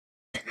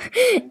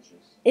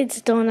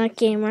It's Donut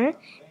Gamer,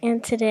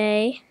 and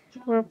today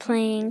we're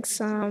playing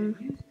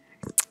some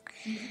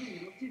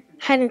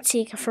hide and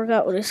seek. I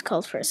forgot what it's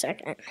called for a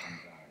second.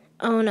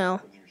 Oh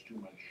no.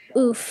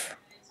 Oof.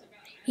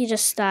 He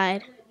just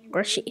died.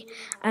 Or she.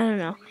 I don't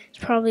know. It's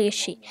probably a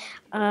she.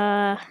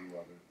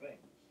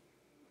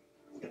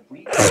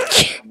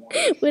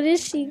 What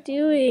is she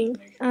doing?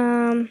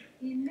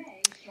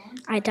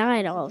 I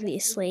died,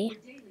 obviously.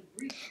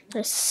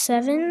 There's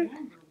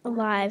 7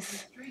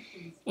 alive.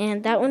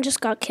 And that one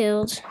just got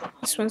killed.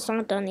 This one's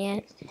not done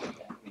yet.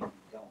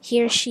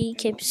 He or she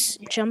keeps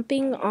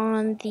jumping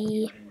on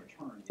the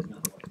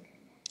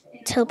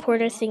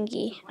teleporter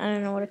thingy. I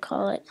don't know what to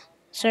call it.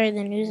 Sorry,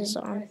 the news is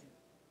on.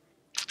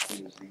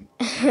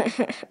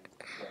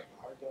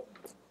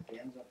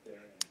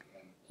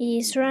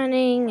 He's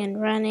running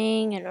and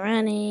running and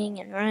running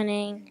and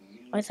running.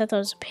 Oh, I thought that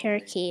was a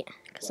parakeet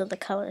because of the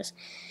colors.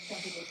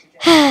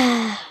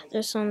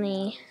 There's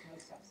only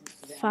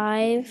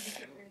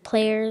 5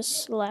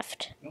 players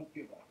left.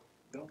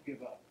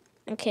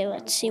 Okay,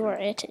 let's see where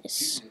it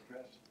is.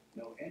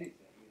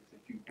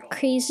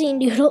 Crazy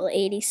Noodle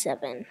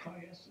 87.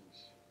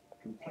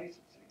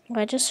 Oh,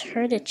 I just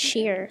heard a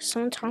cheer.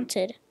 Someone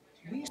taunted.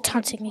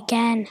 Taunting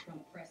again.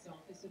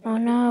 Oh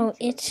no,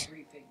 it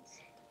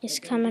is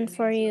coming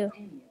for you.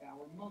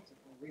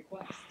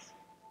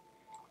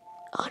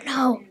 Oh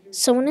no,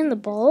 someone in the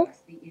bowl?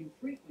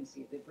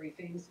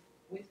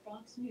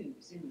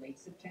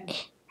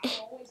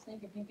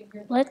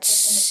 Let's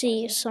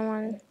see if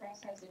someone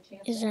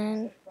is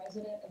in.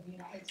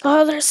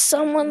 Oh, there's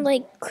someone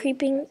like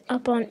creeping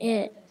up on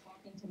it.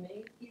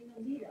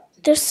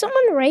 There's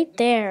someone right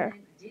there.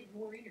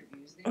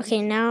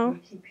 Okay, now,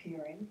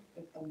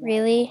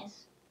 really?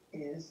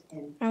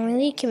 I'm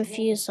really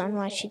confused on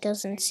why she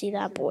doesn't see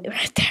that boy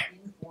right there.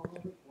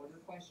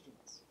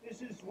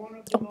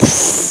 Oh,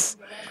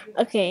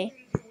 okay,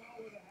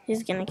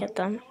 he's gonna get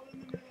them.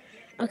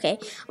 Okay,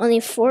 only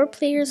 4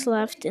 players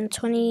left and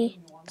 20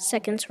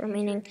 seconds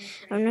remaining.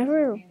 I've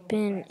never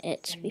been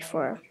it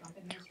before.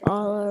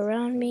 All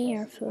around me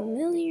are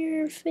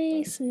familiar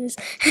faces.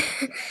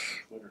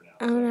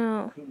 Oh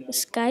no,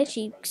 this guy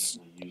keeps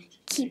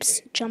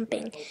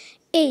jumping.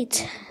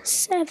 8,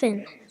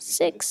 7,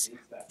 6,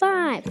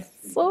 5,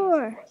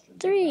 4,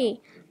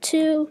 3,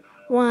 2,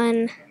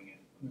 1.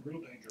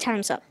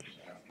 Time's up.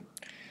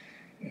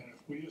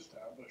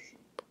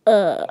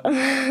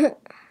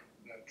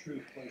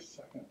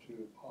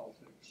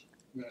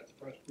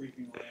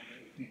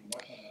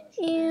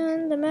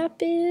 And the map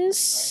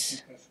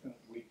is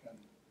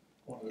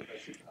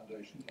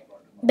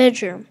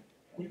bedroom.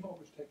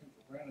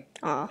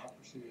 Aw.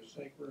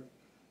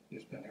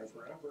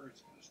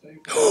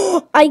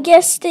 I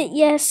guessed it,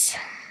 yes.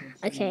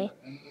 Okay.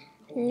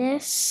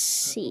 Let's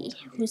see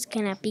who's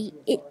gonna be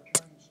it.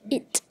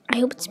 I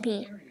hope it's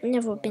me. I've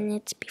never been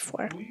it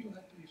before.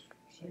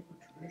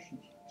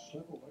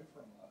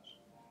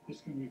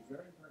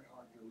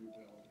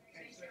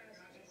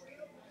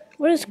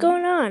 What is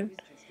going on?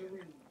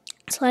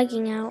 It's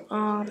lagging out.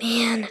 Oh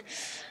man.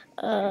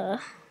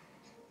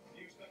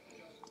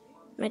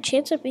 My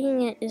chance of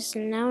being it is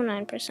now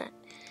 9%.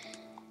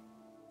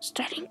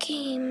 Starting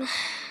game.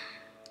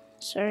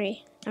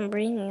 Sorry, I'm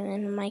breathing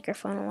in the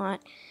microphone a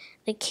lot.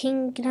 The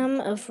Kingdom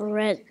of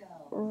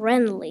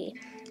Renly.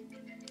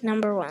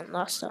 Number 1,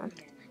 lost zone.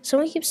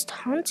 Someone keeps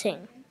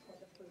taunting.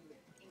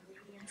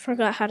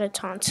 Forgot how to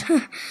taunt.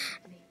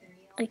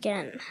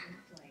 Again.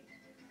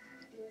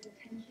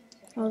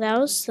 Oh, that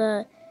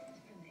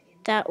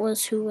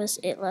was who was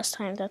it last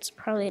time. That's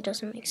probably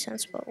doesn't make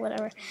sense, but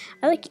whatever.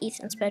 I like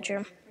Ethan's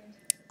bedroom.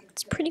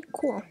 It's pretty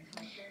cool.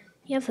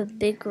 You have a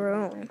big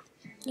room.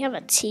 You have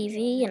a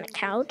TV and a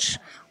couch.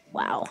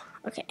 Wow.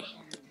 Okay.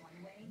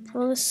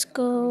 Well, let's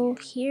go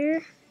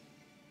here.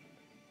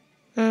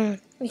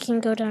 We can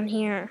go down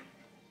here.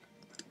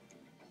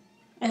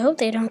 I hope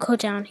they don't go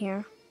down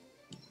here.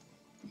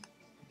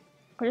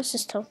 Where does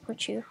this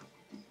teleport you?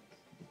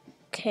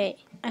 Okay.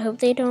 I hope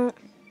they don't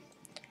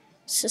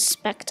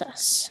suspect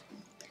us.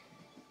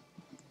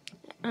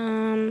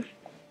 I'll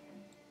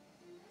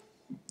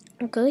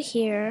go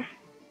here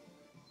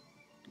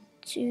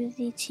to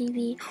the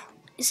TV.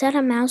 Is that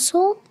a mouse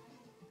hole?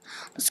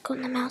 Let's go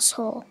in the mouse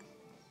hole.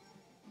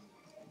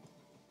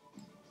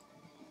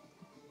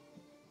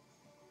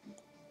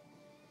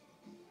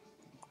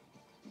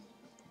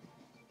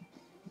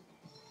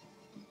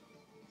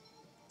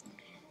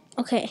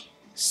 Okay,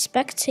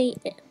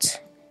 spectate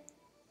it.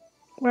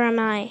 Where am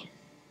I?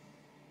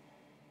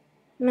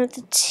 I'm at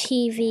the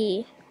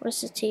TV.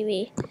 Where's the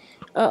TV?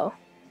 Oh,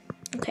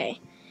 okay.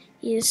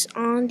 He's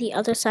on the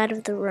other side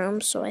of the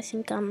room, so I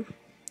think I'm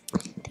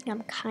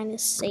kind of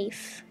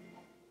safe.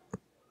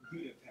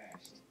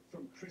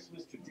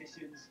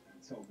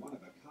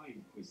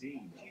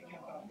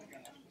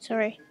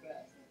 Sorry.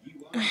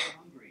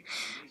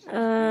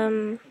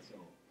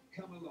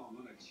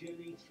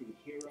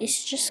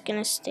 He's just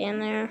gonna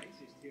stand there.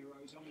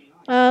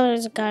 Oh,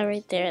 there's a guy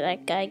right there.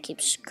 That guy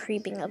keeps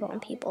creeping up on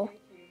people.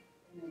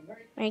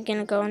 Are you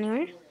gonna go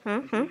anywhere?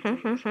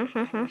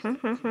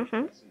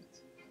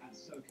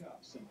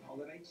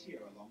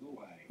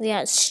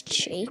 Yeah, it's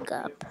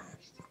Jacob.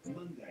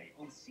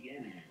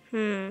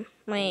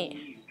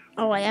 Wait.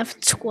 Oh, I have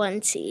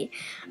 20.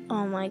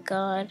 Oh my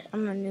god,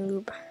 I'm a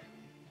noob.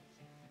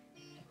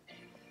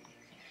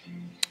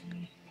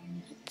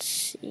 Let's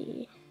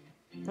see.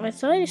 I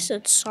thought you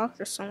said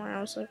soccer somewhere.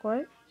 I was like,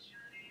 what?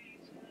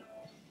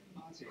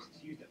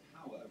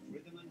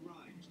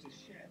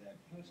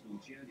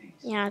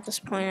 Yeah, at this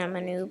point, I'm a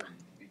noob.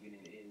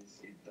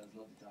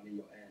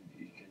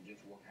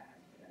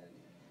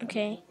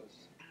 Okay.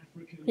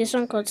 Please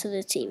don't go to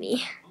the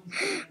TV.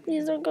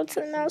 Please don't go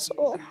to the mouse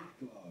hole.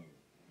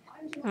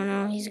 Oh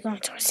no, he's going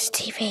towards the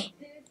TV.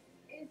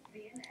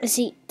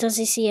 Does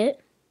he see it?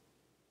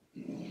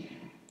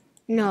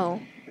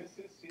 No.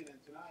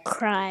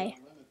 Cry.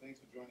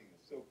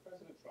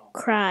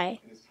 Cry.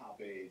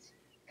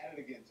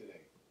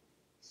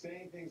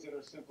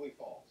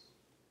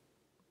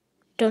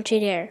 Don't you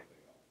dare.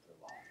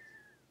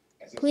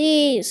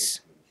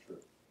 Please.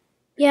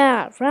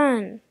 Yeah,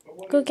 run.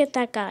 Go get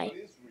that guy.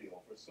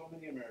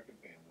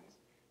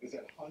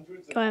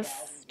 Do I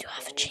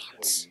have a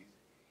chance?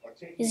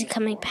 Is he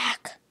coming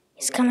back?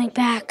 He's coming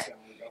back.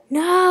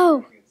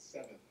 No!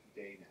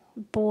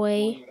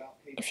 Boy,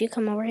 if you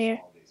come over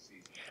here.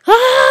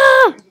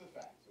 Ah!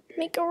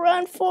 Make a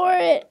run for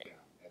it.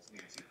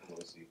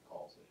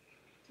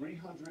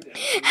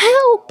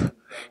 Help!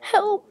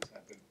 Help!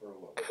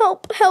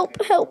 Help,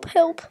 help, help,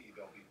 help.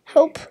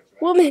 Help,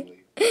 woman.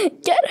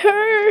 Get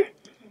her.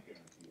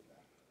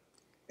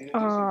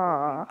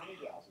 Aww.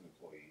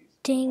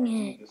 Dang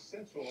it.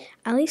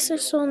 At least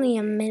there's only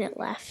a minute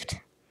left.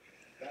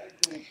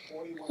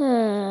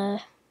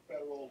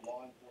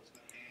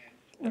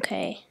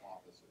 Okay.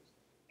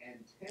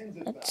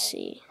 Let's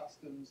see.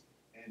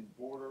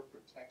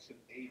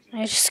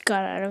 I just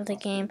got out of the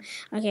game.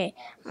 Okay.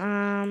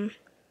 President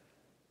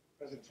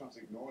Trump's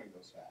ignoring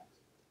those facts.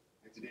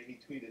 And today he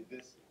tweeted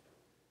this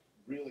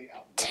really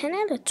 10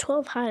 out of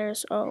 12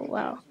 hires. Oh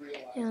wow.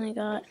 I only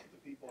got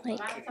like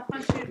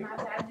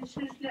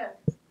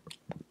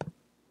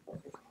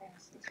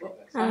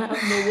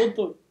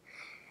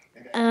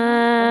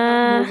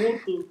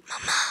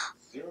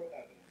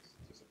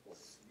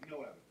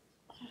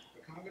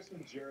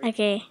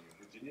okay.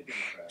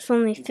 It's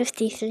only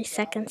 53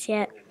 seconds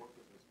yet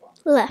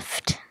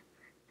left.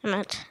 I'm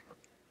at.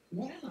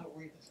 What an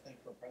outrageous thing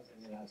for President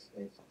of the United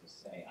States to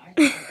say.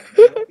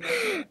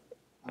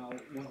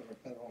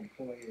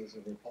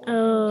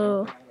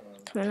 Oh,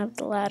 coming up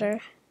the ladder.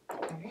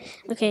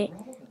 Okay.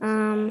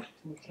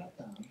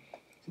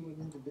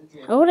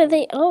 What are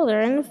they? Oh,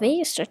 they're in a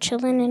vase. They're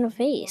chilling in a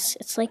vase.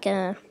 It's like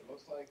a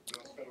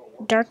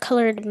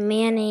dark-colored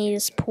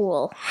mayonnaise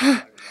pool.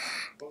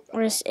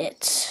 Where is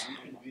it?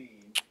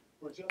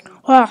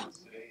 Oh,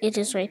 it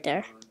is right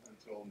there.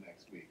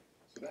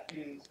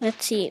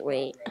 Let's see.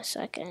 Wait a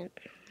second.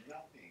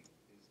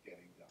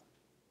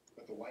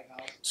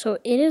 So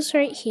it is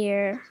right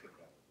here.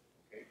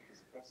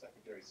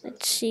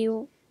 Let's see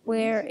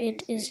where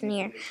it is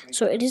near.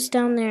 So it is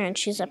down there and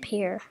she's up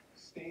here.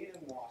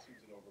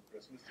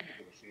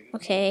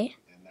 Okay.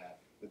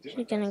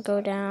 She's gonna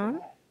go down.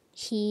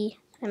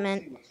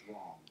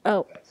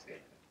 Oh.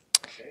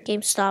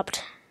 Game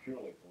stopped.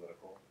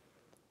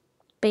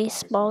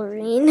 Baseball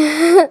ring.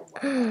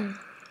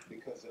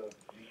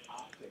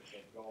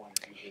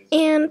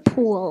 And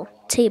pool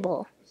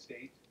table.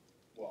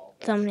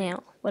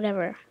 Thumbnail.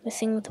 Whatever. The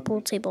thing with the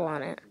pool table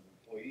on it.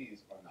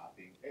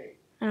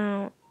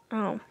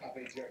 Oh.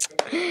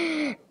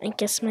 I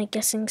guess my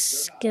guessing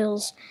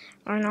skills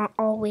are not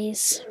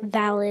always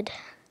valid.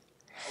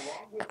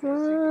 Come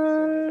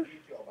on.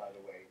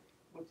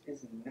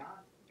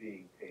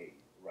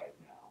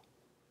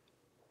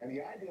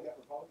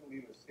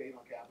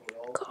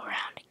 Go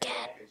around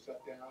again.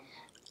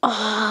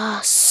 Ah,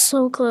 oh,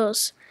 so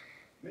close.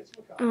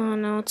 Oh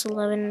no, it's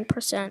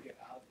 11%.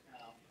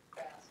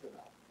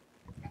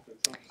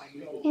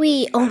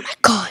 Oh my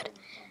god.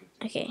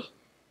 Okay.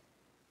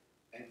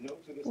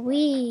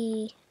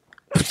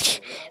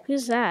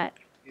 Who's that?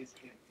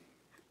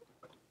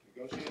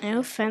 No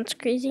offense,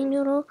 Crazy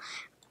Noodle,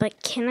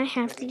 but can I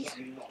have these?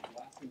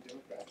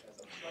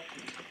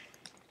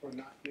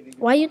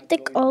 Why you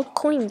take all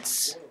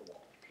coins?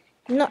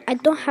 No, I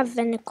don't have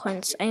any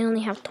coins. I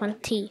only have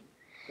 20.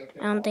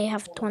 And they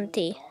have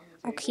 20.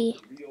 Okay.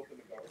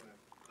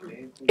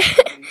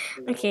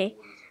 Okay.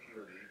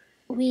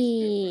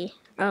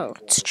 Oh,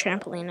 it's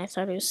trampoline. I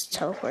thought it was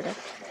teleporter.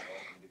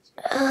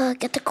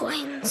 Get the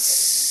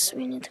coins.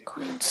 We need the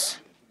coins.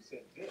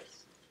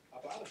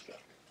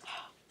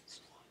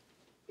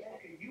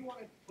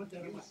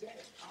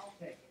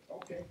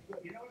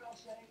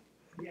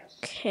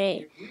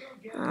 Okay.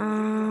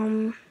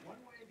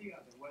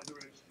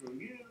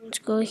 Let's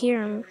go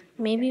here.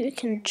 Maybe we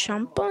can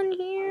jump on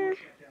here.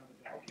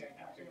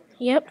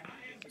 Yep,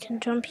 we can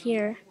jump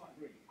here.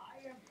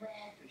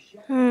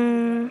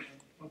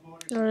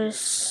 There's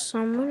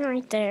someone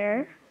right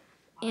there.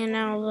 And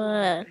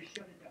now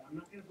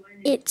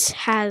it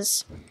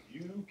has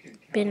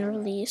been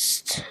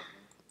released.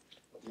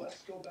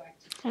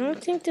 I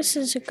don't think this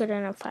is a good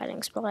enough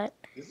hiding spot.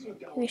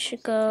 We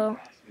should go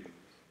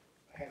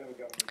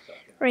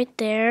right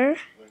there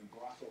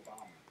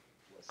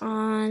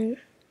on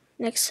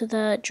next to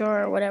the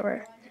drawer or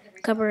whatever.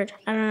 Cupboard.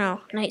 I don't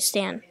know.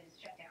 Nightstand.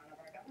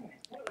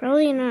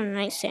 Probably not a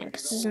nightstand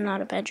because this is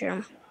not a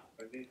bedroom.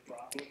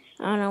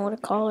 I don't know what to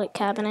call it.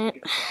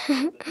 Cabinet.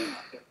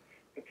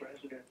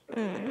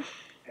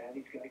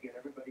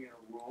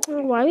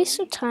 Oh, why are we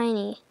so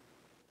tiny?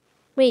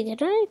 Wait,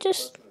 didn't I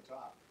just...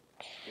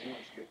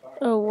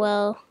 Oh,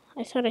 well.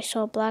 I thought I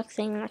saw a black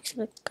thing next to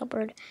the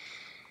cupboard.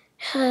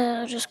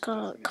 I'll just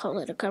call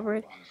it a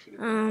cupboard.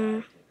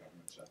 Can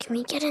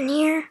we get in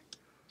here?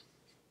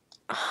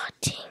 Oh,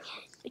 dang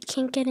it. We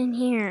can't get in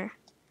here.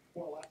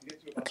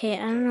 Okay, I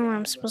don't know where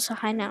I'm supposed to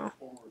hide now.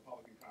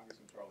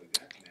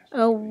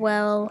 Oh,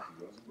 well.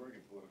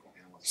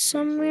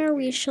 Somewhere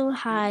we shall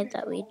hide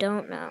that we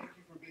don't know.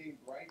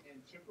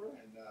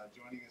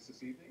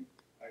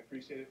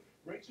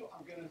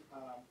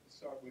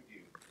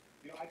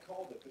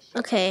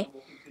 Okay,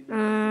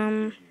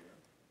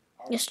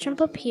 let's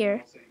jump up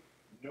here,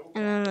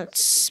 and then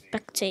let's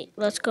spectate.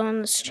 Let's go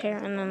on this chair,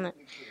 and then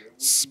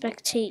let's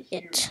spectate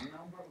it.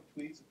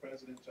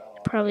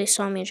 Probably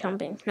saw me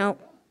jumping.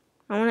 Nope.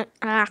 I want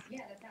to,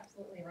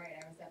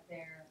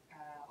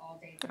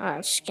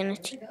 I'm just gonna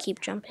keep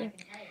jumping.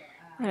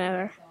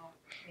 Whatever.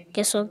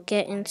 Guess I'll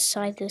get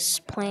inside this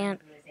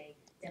plant.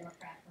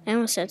 I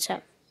almost said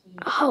so.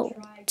 Oh,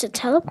 it's a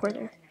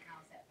teleporter.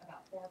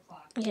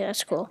 Okay,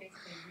 that's cool.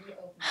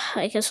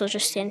 I guess I'll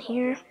just stand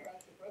here.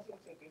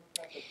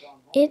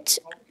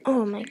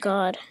 Oh my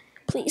god.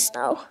 Please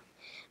no.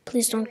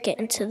 Please don't get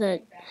into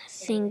the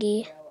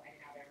thingy.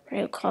 What do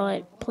you call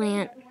it?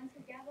 Plant.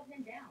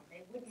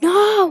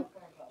 No!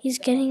 He's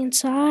getting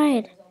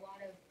inside.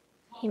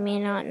 He may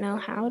not know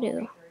how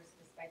to.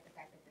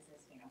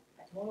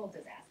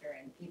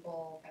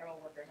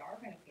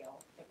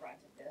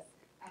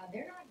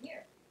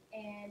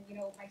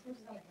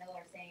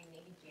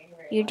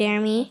 You dare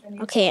me?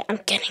 Okay, I'm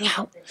getting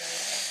out.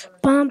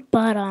 Bum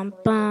ba dum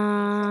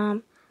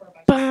bum.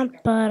 Bum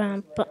ba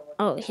dum bum.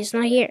 Oh, he's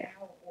not here.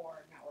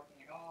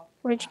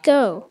 Where'd you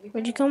go?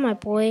 Where'd you go, my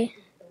boy?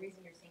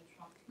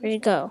 Where'd you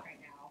go?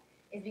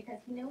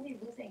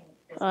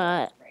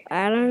 I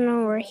don't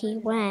know where he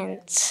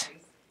went.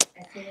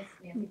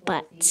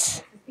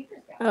 But,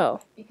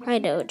 oh, hi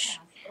Doge.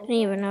 I didn't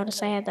even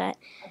notice I had that.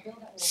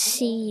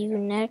 See you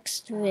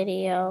next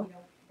video.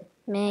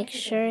 Make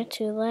sure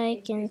to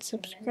like and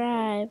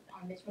subscribe.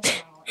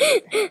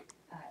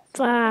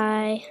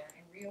 Bye.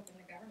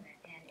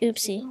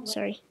 Oopsie,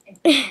 sorry.